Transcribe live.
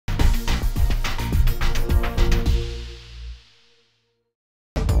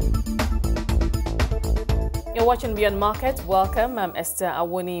You're watching Beyond Market. Welcome. I'm Esther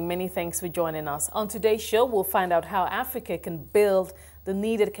Awoniyi. Many thanks for joining us. On today's show, we'll find out how Africa can build the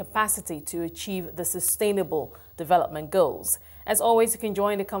needed capacity to achieve the Sustainable Development Goals. As always, you can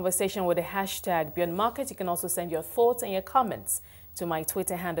join the conversation with the hashtag Beyond Market. You can also send your thoughts and your comments to my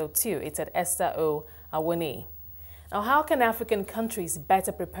Twitter handle too. It's at Esther O. Awoniyi. Now, how can African countries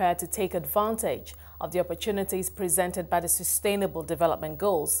better prepare to take advantage of the opportunities presented by the Sustainable Development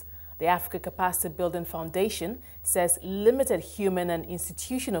Goals? The Africa Capacity Building Foundation says limited human and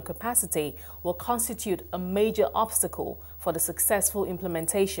institutional capacity will constitute a major obstacle for the successful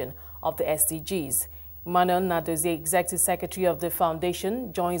implementation of the SDGs. Emmanuel Nnadozie, Executive Secretary of the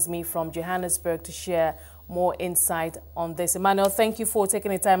Foundation, joins me from Johannesburg to share more insight on this. Emmanuel, thank you for taking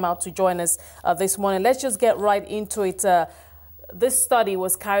the time out to join us this morning. Let's just get right into it. This study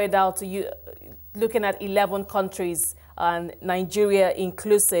was carried out looking at 11 countries, and Nigeria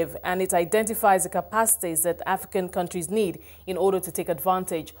inclusive, and it identifies the capacities that African countries need in order to take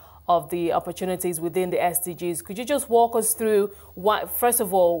advantage of the opportunities within the SDGs. Could you just walk us through, first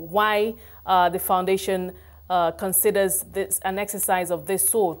of all, why the foundation considers an exercise of this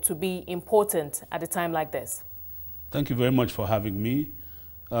sort to be important at a time like this? Thank you very much for having me.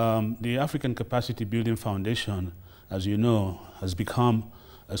 The African Capacity Building Foundation, as you know, has become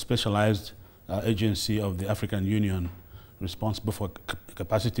a specialized agency of the African Union responsible for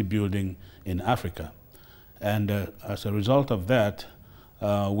capacity building in Africa. And as a result of that,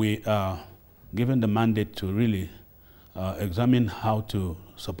 we are given the mandate to really examine how to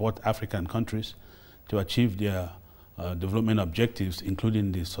support African countries to achieve their development objectives,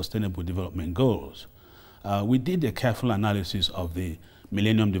 including the Sustainable Development Goals. We did a careful analysis of the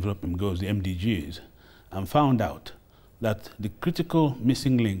Millennium Development Goals, the MDGs, and found out that the critical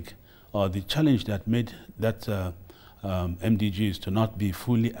missing link or the challenge that made that MDGs to not be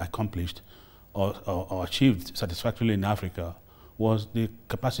fully accomplished or achieved satisfactorily in Africa was the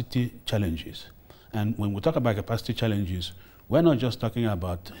capacity challenges. And when we talk about capacity challenges, we're not just talking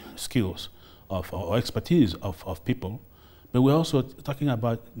about skills or expertise of people, but we're also talking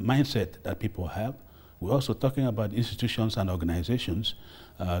about mindset that people have. We're also talking about institutions and organizations,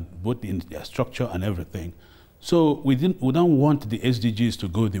 both in their structure and everything. So we don't want the SDGs to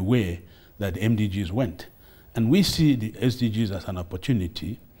go the way that the MDGs went. And we see the SDGs as an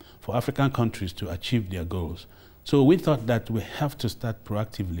opportunity for African countries to achieve their goals. So we thought that we have to start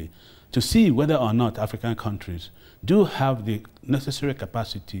proactively to see whether or not African countries do have the necessary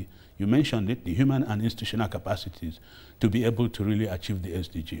capacity, you mentioned it, the human and institutional capacities, to be able to really achieve the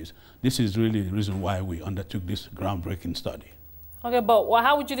SDGs. This is really the reason why we undertook this groundbreaking study. Okay, but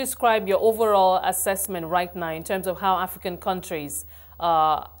how would you describe your overall assessment right now in terms of how African countries,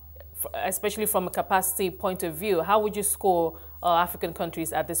 especially from a capacity point of view, how would you score African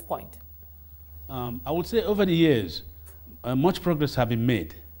countries at this point? I would say over the years, much progress has been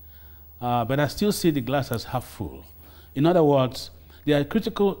made, but I still see the glass as half full. In other words, there are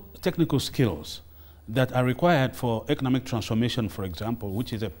critical technical skills that are required for economic transformation, for example,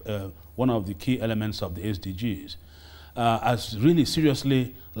 which is one of the key elements of the SDGs, as really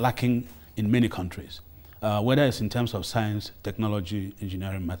seriously lacking in many countries. Whether it's in terms of science, technology,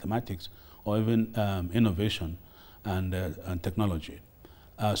 engineering, mathematics, or even innovation and technology.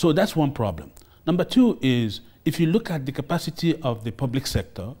 So that's one problem. Number two is, if you look at the capacity of the public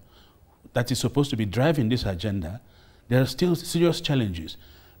sector that is supposed to be driving this agenda, there are still serious challenges.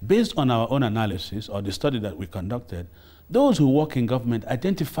 Based on our own analysis, or the study that we conducted, those who work in government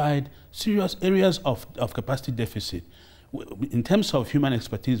identified serious areas of capacity deficit in terms of human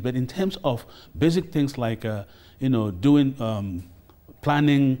expertise, but in terms of basic things like, doing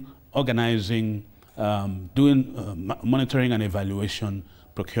planning, organizing, doing monitoring and evaluation,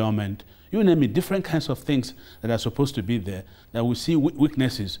 procurement, you name it, different kinds of things that are supposed to be there, that we see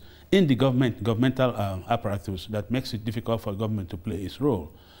weaknesses in the governmental apparatus that makes it difficult for government to play its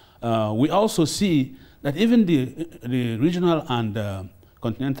role. We also see that even the regional and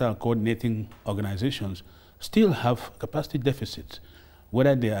continental coordinating organizations still have capacity deficits,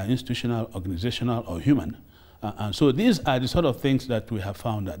 whether they are institutional, organizational, or human. And so these are the sort of things that we have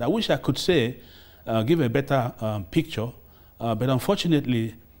found out. I wish I could say, give a better picture, but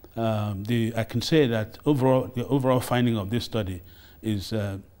unfortunately, I can say that the overall finding of this study is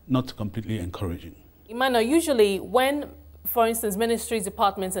not completely encouraging. Emmanuel, usually when, for instance, ministries,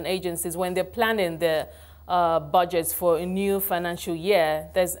 departments, and agencies, when they're planning their budgets for a new financial year,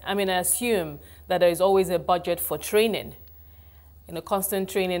 I assume that there is always a budget for training, constant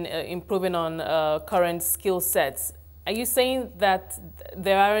training, improving on current skill sets. Are you saying that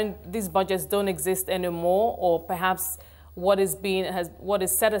these budgets don't exist anymore, or perhaps what is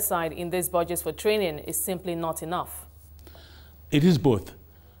set aside in these budgets for training is simply not enough? It is both.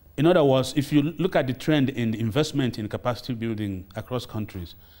 In other words, if you look at the trend in the investment in capacity building across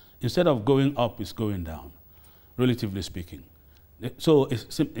countries, instead of going up, it's going down, relatively speaking. So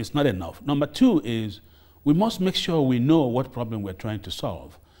it's not enough. Number two is we must make sure we know what problem we're trying to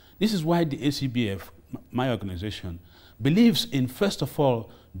solve. This is why the ACBF, my organization, believes in, first of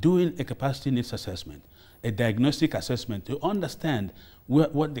all, doing a capacity needs assessment, a diagnostic assessment to understand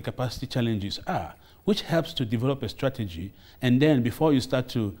what the capacity challenges are, which helps to develop a strategy, and then before you start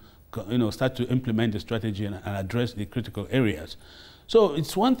to implement the strategy and address the critical areas. So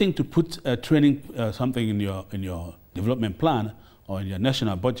it's one thing to put training something in your development plan or in your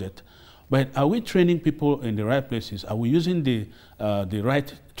national budget, but are we training people in the right places? Are we using the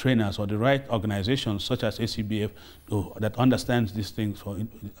right trainers or the right organizations such as ACBF that understands these things?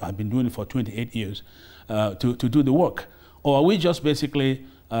 I've been doing it for 28 years to do the work. Or are we just basically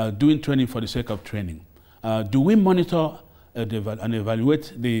doing training for the sake of training? Do we monitor and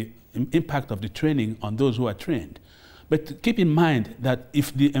evaluate the impact of the training on those who are trained? But keep in mind that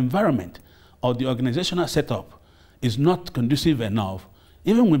if the environment or the organizational setup is not conducive enough,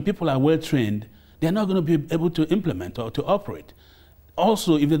 even when people are well trained, they're not going to be able to implement or to operate.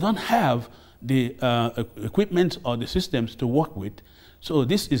 Also, if they don't have the equipment or the systems to work with, so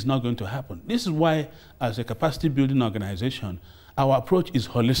this is not going to happen. This is why, as a capacity building organization, our approach is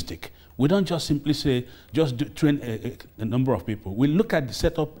holistic. We don't just simply say, just train a number of people. We look at the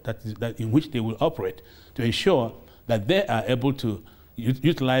setup in which they will operate to ensure that they are able to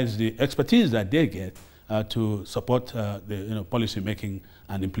utilize the expertise that they get to support the policy making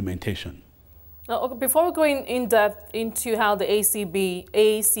and implementation. Now, before we go into how the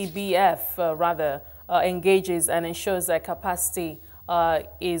ACBF engages and ensures that capacity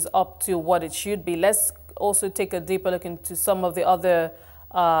is up to what it should be, let's also take a deeper look into some of the other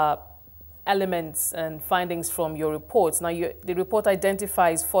elements and findings from your reports. Now, the report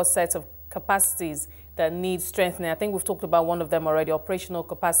identifies 4 sets of capacities that need strengthening. I think we've talked about one of them already, operational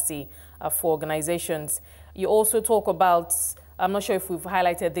capacity for organizations. You also talk about, I'm not sure if we've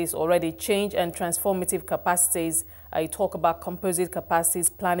highlighted this already, change and transformative capacities. You talk about composite capacities,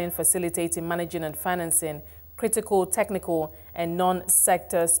 planning, facilitating, managing and financing, critical, technical and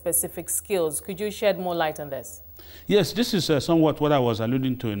non-sector specific skills. Could you shed more light on this? Yes, this is somewhat what I was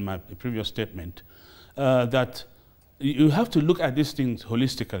alluding to in my previous statement, that you have to look at these things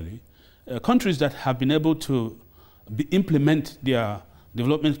holistically. Countries that have been able to implement their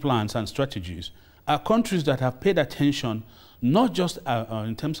development plans and strategies are countries that have paid attention not just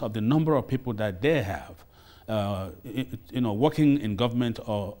in terms of the number of people that they have, working in government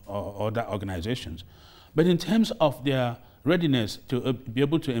or other organizations, but in terms of their readiness to be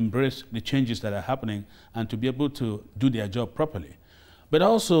able to embrace the changes that are happening and to be able to do their job properly. But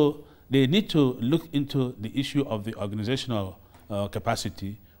also, they need to look into the issue of the organizational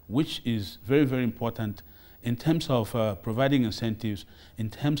capacity, which is very, very important in terms of providing incentives, in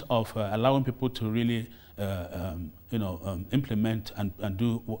terms of allowing people to really, implement and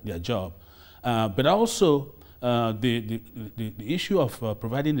do their job. But also, the issue of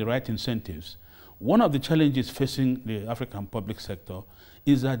providing the right incentives. One of the challenges facing the African public sector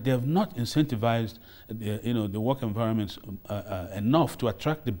is that they have not incentivized the work environments enough to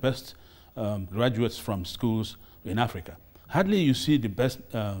attract the best graduates from schools in Africa. Hardly you see the best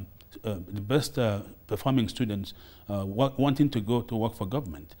performing students wanting to go to work for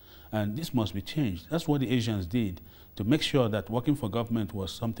government. And this must be changed. That's what the Asians did to make sure that working for government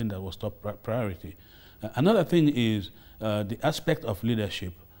was something that was top priority. Another thing is the aspect of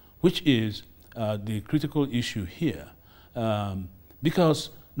leadership, which is the critical issue here. Because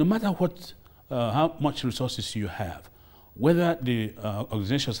no matter how much resources you have, whether the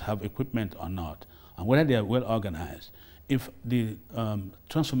organizations have equipment or not, and whether they are well organized, if the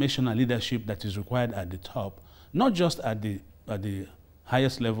transformational leadership that is required at the top, not just at the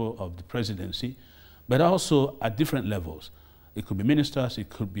highest level of the presidency, but also at different levels. It could be ministers, it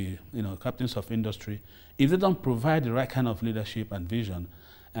could be captains of industry. If they don't provide the right kind of leadership and vision,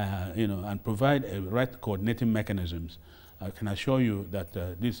 and provide a right coordinating mechanisms, I can assure you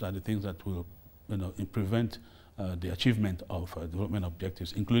that these are the things that will prevent the achievement of development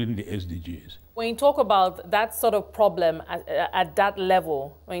objectives, including the SDGs. When you talk about that sort of problem at that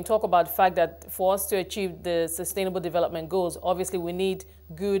level, when you talk about the fact that for us to achieve the Sustainable Development Goals, obviously we need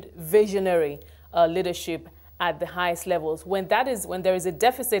good visionary leadership at the highest levels. When there is a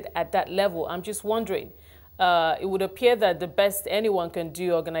deficit at that level, I'm just wondering, it would appear that the best anyone can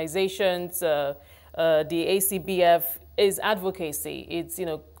do, organizations, the ACBF, is advocacy. It's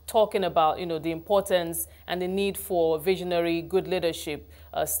talking about, you know, the importance and the need for visionary, good leadership,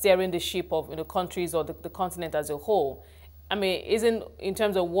 steering the ship of, you know, countries or the continent as a whole. I mean, isn't, in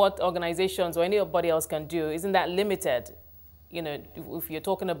terms of what organizations or anybody else can do, isn't that limited, you know, if you're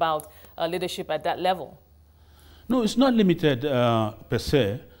talking about leadership at that level? No, it's not limited per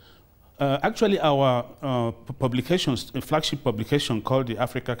se. Actually, our publications, a flagship publication called the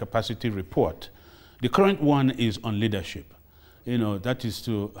Africa Capacity Report, the current one is on leadership. You know, that is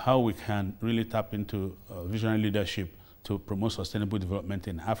to how we can really tap into visionary leadership to promote sustainable development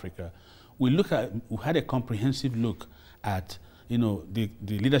in Africa. We had a comprehensive look at, you know, the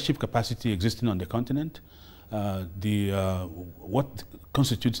leadership capacity existing on the continent, what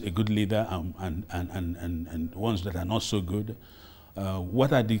constitutes a good leader and ones that are not so good.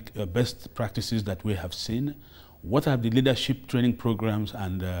 What are the best practices that we have seen? What are the leadership training programs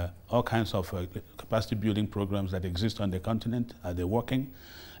and all kinds of capacity building programs that exist on the continent? Are they working?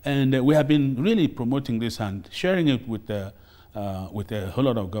 And we have been really promoting this and sharing it with a whole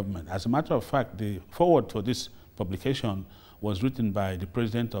lot of government. As a matter of fact, the foreword for this publication was written by the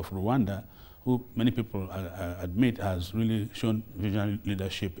president of Rwanda, who many people admit has really shown visionary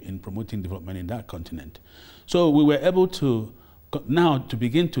leadership in promoting development in that continent. So we were able to now to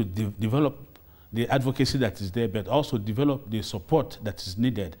begin to develop the advocacy that is there, but also develop the support that is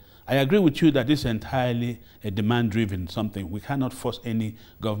needed. I agree with you that this is entirely a demand-driven something. We cannot force any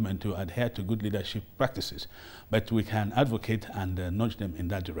government to adhere to good leadership practices, but we can advocate and nudge them in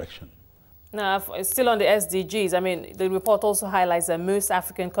that direction. Now, still on the SDGs, I mean, the report also highlights that most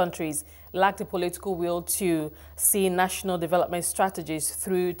African countries lack the political will to see national development strategies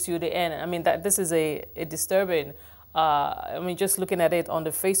through to the end. I mean, that this is a disturbing. I mean, just looking at it on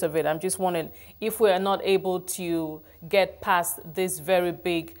the face of it, I'm just wondering if we are not able to get past this very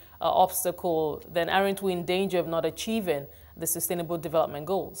big obstacle, then aren't we in danger of not achieving the Sustainable Development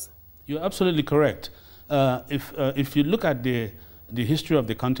Goals? You're absolutely correct. If you look at the history of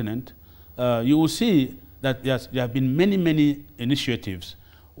the continent, you will see that there have been many initiatives,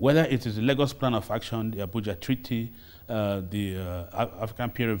 whether it is the Lagos Plan of Action, the Abuja Treaty, the African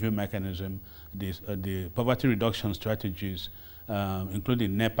Peer Review Mechanism, the poverty reduction strategies,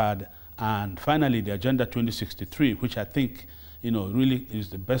 including NEPAD, and finally the Agenda 2063, which I think, you know, really is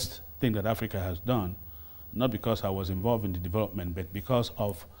the best thing that Africa has done, not because I was involved in the development, but because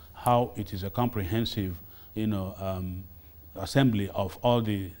of how it is a comprehensive, you know, assembly of all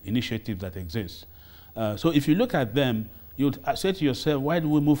the initiatives that exist. So if you look at them, you'd say to yourself, why do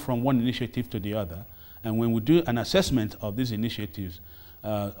we move from one initiative to the other? And when we do an assessment of these initiatives,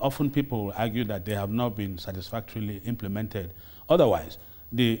 often people argue that they have not been satisfactorily implemented. Otherwise,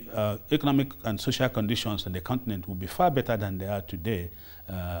 the economic and social conditions on the continent will be far better than they are today,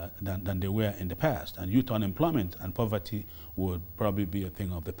 than they were in the past. And youth unemployment and poverty would probably be a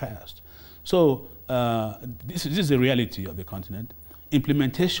thing of the past. So this is the reality of the continent.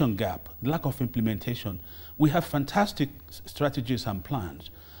 Implementation gap, lack of implementation. We have fantastic strategies and plans,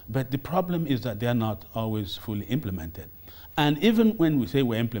 but the problem is that they are not always fully implemented. And even when we say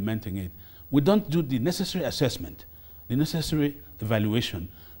we're implementing it, we don't do the necessary assessment, the necessary evaluation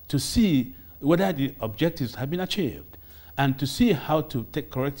to see whether the objectives have been achieved and to see how to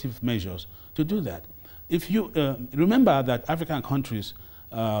take corrective measures to do that. If you remember that African countries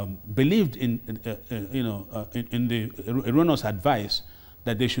believed in the erroneous advice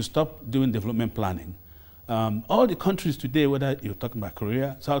that they should stop doing development planning. All the countries today, whether you're talking about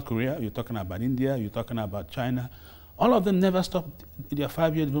Korea, South Korea, you're talking about India, you're talking about China, all of them never stopped their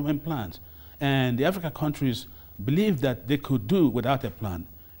 5-year development plans. And the African countries believed that they could do without a plan.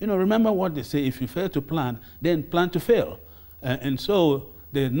 You know, remember what they say, if you fail to plan, then plan to fail. And so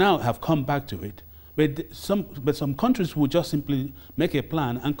they now have come back to it. But some countries will just simply make a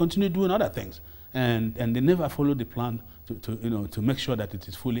plan and continue doing other things. And they never follow the plan to make sure that it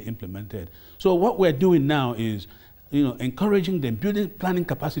is fully implemented. So what we're doing now is, you know, encouraging them, building planning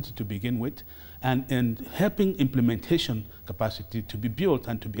capacity to begin with, and helping implementation capacity to be built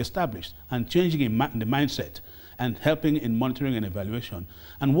and to be established, and changing the mindset, and helping in monitoring and evaluation.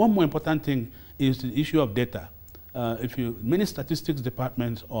 And one more important thing is the issue of data. Many statistics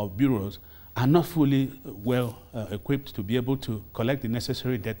departments or bureaus are not fully well equipped to be able to collect the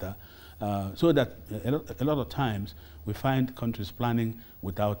necessary data, so that a lot of times we find countries planning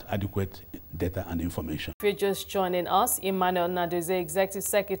without adequate data and information. If you're just joining us, Emmanuel Nnadozie, Executive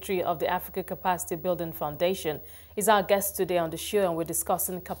Secretary of the Africa Capacity Building Foundation, is our guest today on the show, and we're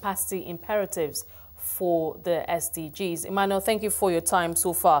discussing capacity imperatives for the SDGs. Emmanuel, thank you for your time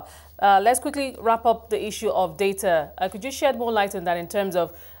so far. Let's quickly wrap up the issue of data. Could you shed more light on that in terms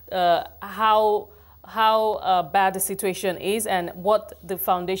of how how bad the situation is and what the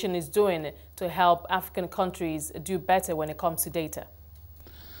foundation is doing to help African countries do better when it comes to data?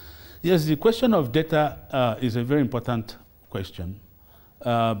 Yes, the question of data is a very important question,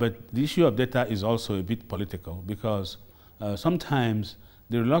 but the issue of data is also a bit political because sometimes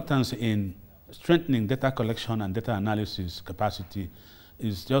the reluctance in strengthening data collection and data analysis capacity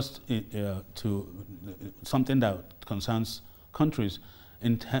is just to something that concerns countries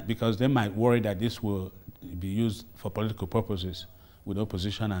because they might worry that this will be used for political purposes with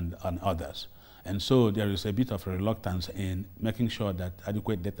opposition and others. And so there is a bit of a reluctance in making sure that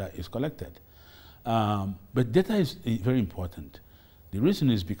adequate data is collected. But data is very important. The reason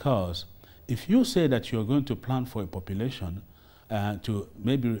is because if you say that you're going to plan for a population to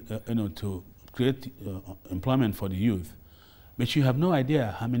maybe, to create employment for the youth, but you have no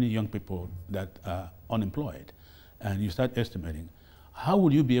idea how many young people that are unemployed, and you start estimating, how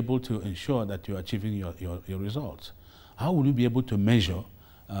will you be able to ensure that you're achieving your results? How will you be able to measure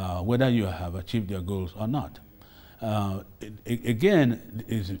whether you have achieved your goals or not? Again,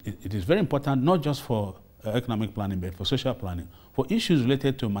 it is very important not just for economic planning, but for social planning, for issues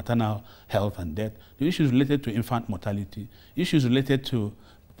related to maternal health and death, the issues related to infant mortality, issues related to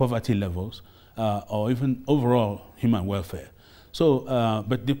poverty levels, or even overall human welfare. So,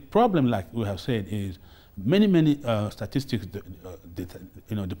 but the problem, like we have said, is many statistics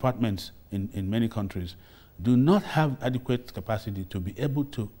departments in many countries do not have adequate capacity to be able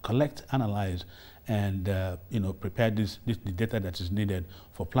to collect, analyze, and prepare the data that is needed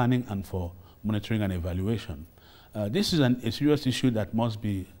for planning and for monitoring and evaluation. This is a serious issue that must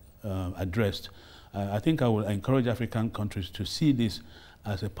be addressed. I think I will encourage African countries to see this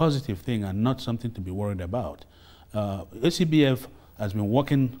as a positive thing and not something to be worried about. ACBF has been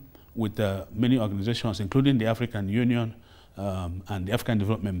working with many organizations, including the African Union and the African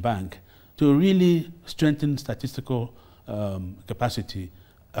Development Bank, to really strengthen statistical capacity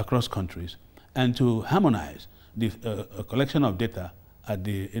across countries and to harmonize the collection of data at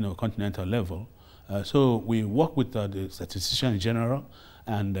the continental level. So we work with the statistician general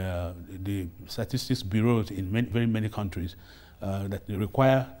and the statistics bureaus in very many countries that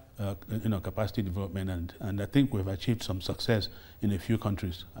require capacity development, and I think we've achieved some success in a few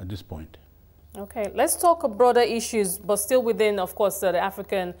countries at this point. Okay, let's talk broader issues, but still within, of course, the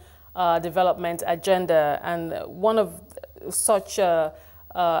African development agenda. And one of such that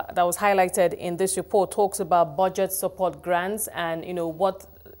was highlighted in this report talks about budget support grants and what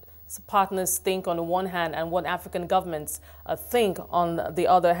partners think on the one hand and what African governments think on the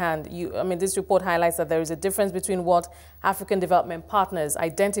other hand. This report highlights that there is a difference between what African development partners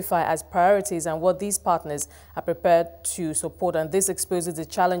identify as priorities and what these partners are prepared to support. And this exposes the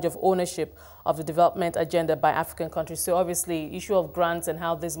challenge of ownership of the development agenda by African countries. So obviously, issue of grants and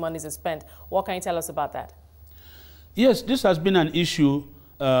how this money is spent. What can you tell us about that? Yes, this has been an issue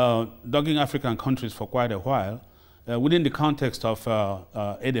dogging African countries for quite a while. Within the context of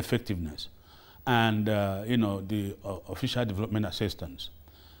aid effectiveness and the official development assistance.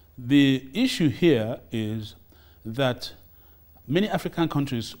 The issue here is that many African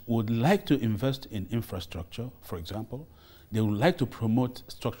countries would like to invest in infrastructure, for example. They would like to promote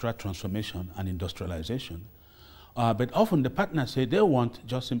structural transformation and industrialization. But often the partners say they want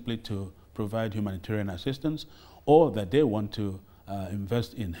just simply to provide humanitarian assistance, or that they want to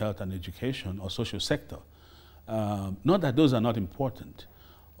invest in health and education or social sector. Not that those are not important,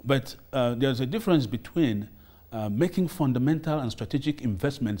 but there's a difference between making fundamental and strategic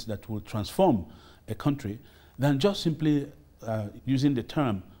investments that will transform a country than just simply using the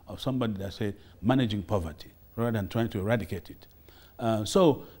term of somebody that say managing poverty rather than trying to eradicate it.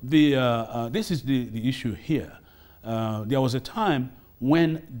 So this is the issue here. There was a time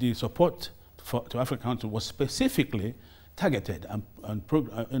when the support to African countries was specifically targeted and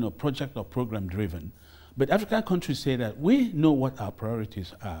project or program driven. But African countries say that we know what our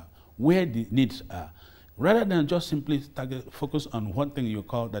priorities are, where the needs are, rather than just simply focus on one thing you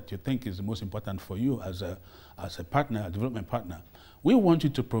call that you think is the most important for you as a partner, a development partner. We want you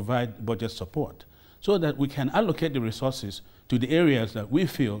to provide budget support so that we can allocate the resources to the areas that we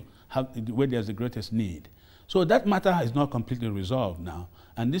feel where there's the greatest need. So that matter is not completely resolved now,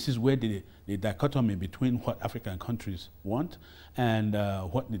 and this is where the dichotomy between what African countries want and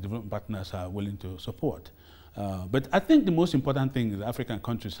what the development partners are willing to support. But I think the most important thing that African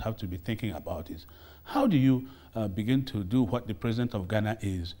countries have to be thinking about is how do you begin to do what the president of Ghana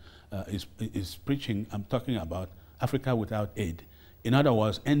is preaching. I'm talking about Africa without aid. In other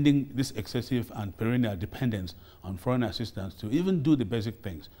words, ending this excessive and perennial dependence on foreign assistance to even do the basic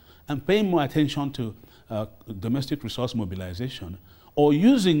things and paying more attention to domestic resource mobilization or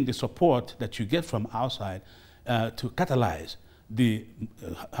using the support that you get from outside to catalyze the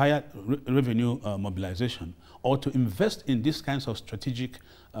higher revenue mobilization, or to invest in these kinds of strategic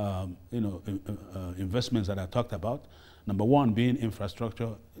investments that I talked about. Number one being infrastructure,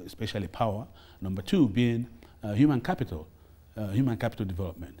 especially power. Number two being human capital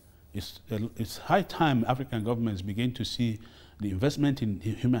development. It's high time African governments begin to see the investment in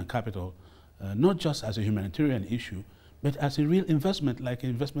human capital not just as a humanitarian issue, but as a real investment, like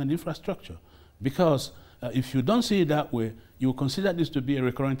investment in infrastructure. Because if you don't see it that way, you will consider this to be a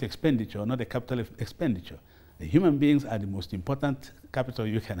recurrent expenditure, not a capital expenditure. The human beings are the most important capital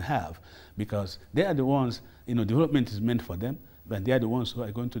you can have, because they are the ones, development is meant for them, but they are the ones who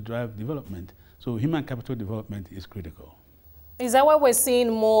are going to drive development. So human capital development is critical. Is that why we're seeing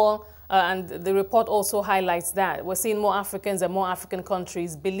more, and the report also highlights that, we're seeing more Africans and more African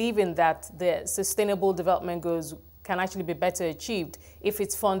countries believing that the sustainable development goals can actually be better achieved if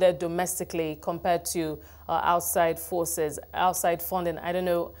it's funded domestically compared to outside forces, outside funding? I don't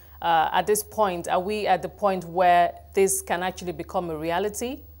know, at this point, are we at the point where this can actually become a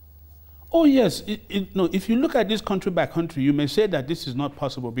reality? Oh yes, if you look at this country by country, you may say that this is not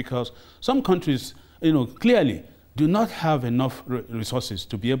possible because some countries, clearly do not have enough resources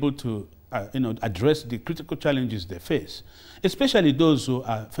to be able to address the critical challenges they face, especially those who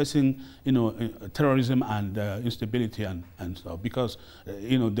are facing, terrorism and instability and stuff, because,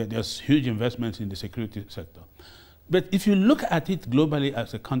 there's huge investments in the security sector. But if you look at it globally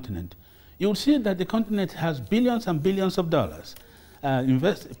as a continent, you'll see that the continent has billions and billions of dollars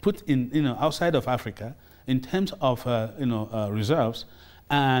put in, outside of Africa in terms of, reserves,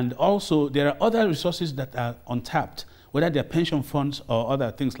 and also there are other resources that are untapped, whether they're pension funds or other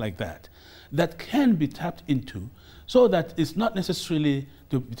things like that, that can be tapped into, so that it's not necessarily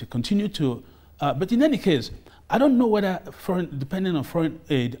to continue to, but in any case, I don't know whether depending on foreign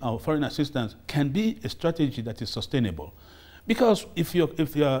aid or foreign assistance can be a strategy that is sustainable. Because if you're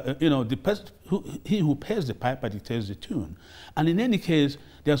the person he who pays the piper dictates the tune. And in any case,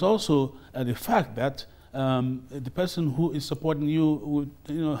 there's also the fact that the person who is supporting you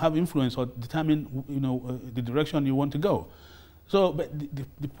would have influence or determine the direction you want to go. So, but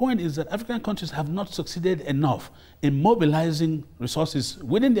the point is that African countries have not succeeded enough in mobilizing resources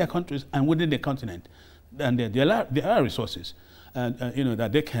within their countries and within the continent. And there are resources that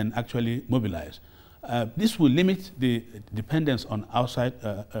they can actually mobilize. This will limit the dependence on outside,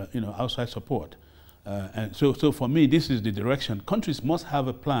 outside support. And so for me, this is the direction. Countries must have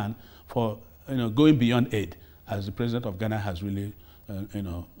a plan for going beyond aid, as the president of Ghana has really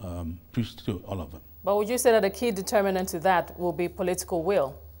preached to all of them. But would you say that a key determinant to that will be political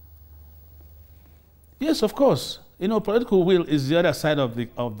will? Yes, of course. Political will is the other side of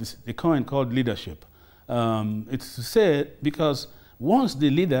the coin called leadership. It's to say, because once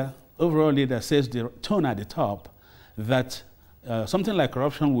the overall leader sets the tone at the top that something like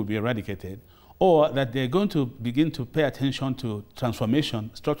corruption will be eradicated, or that they're going to begin to pay attention to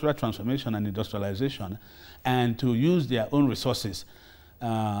transformation, structural transformation and industrialization, and to use their own resources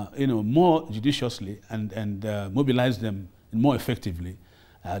more judiciously and mobilize them more effectively,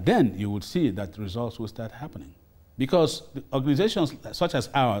 then you would see that results will start happening. Because the organizations such as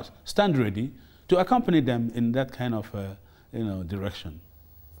ours stand ready to accompany them in that kind of direction.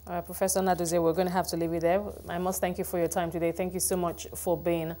 Professor Nnadozie, we're going to have to leave you there. I must thank you for your time today. Thank you so much for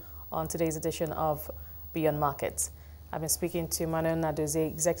being on today's edition of Beyond Markets. I've been speaking to Emmanuel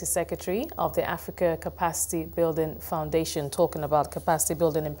Nnadozie, Executive Secretary of the Africa Capacity Building Foundation, talking about capacity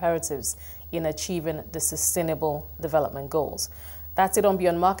building imperatives in achieving the Sustainable Development Goals. That's it on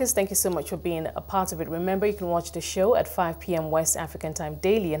Beyond Markets. Thank you so much for being a part of it. Remember, you can watch the show at 5 p.m. West African time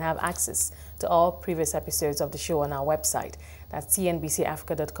daily and have access to all previous episodes of the show on our website. That's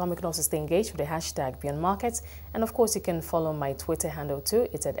cnbcafrica.com. You can also stay engaged with the hashtag Beyond Markets. And of course, you can follow my Twitter handle too.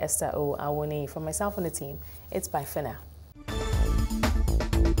 It's at Esther Awoniyi. From myself and the team, it's bye for now.